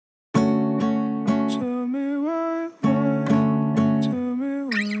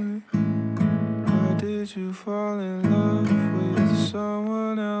did you fall in love with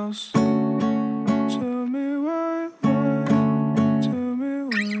someone else? Tell me why, tell me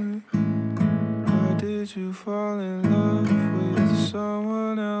why. Why did you fall in love with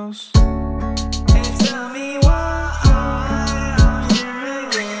someone else? And tell me why I'm here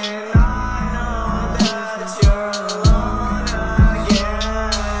again. I know that you're alone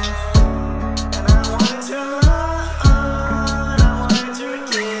again. And I wanted your love, I wanted your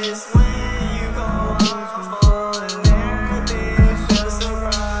kiss. When you go off and everything feels so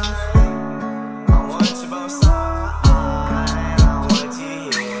right. I want you both sides, I want you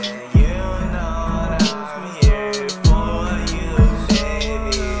here. You know that I'm here for you,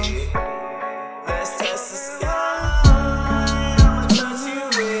 baby. Let's touch the sky, I'ma touch you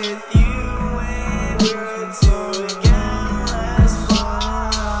with you when we're together, let's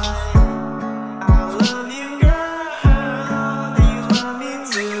fly. I love you, girl, and you love me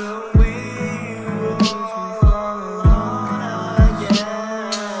too. We all alone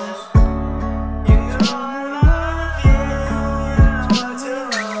again. You know I love you, and I want your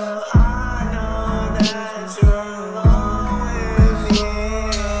love. I know that you're alone with me.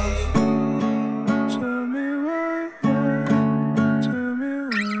 Tell me why, tell me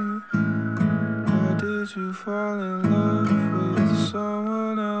why. Why did you fall in love with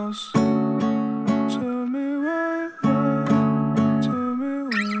someone else? Tell me why, tell me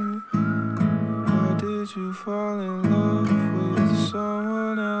why. Why did you fall in love with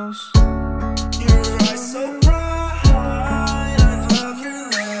someone else? Your eyes so bright, I love your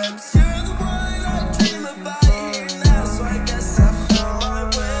lips. You're the one I dream about here now, so I guess I found my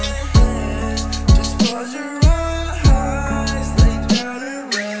way. Just close your eyes, lay down and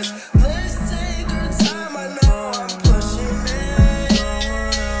rest. Let's take our time, I know I'm pushing it.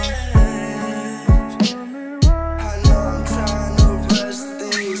 I know I'm trying to rush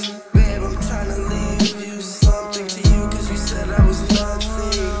things, babe, I'm trying to leave you something to you, cause you said I was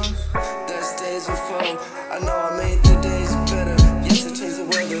nothing. That's days before, I know I made the days better. Yes, I changed the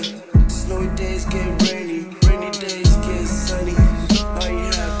weather. Snowy days get rainy, rainy days get sunny. Are you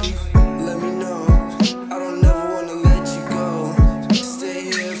happy? Let me know. I don't ever wanna let you go. Stay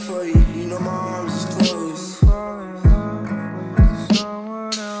here for you, you know my arms is closed. Fall in love with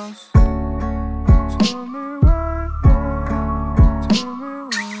someone else. Tell me why, tell me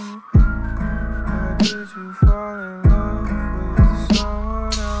why. Why did you fall in love with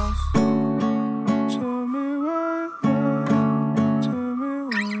someone else? Tell me why, tell me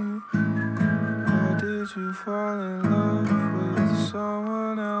why. Why did you fall in love with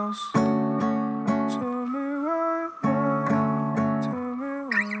someone else? Tell me why, tell me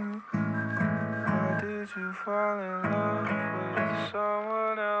why. Why did you fall in love with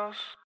someone else?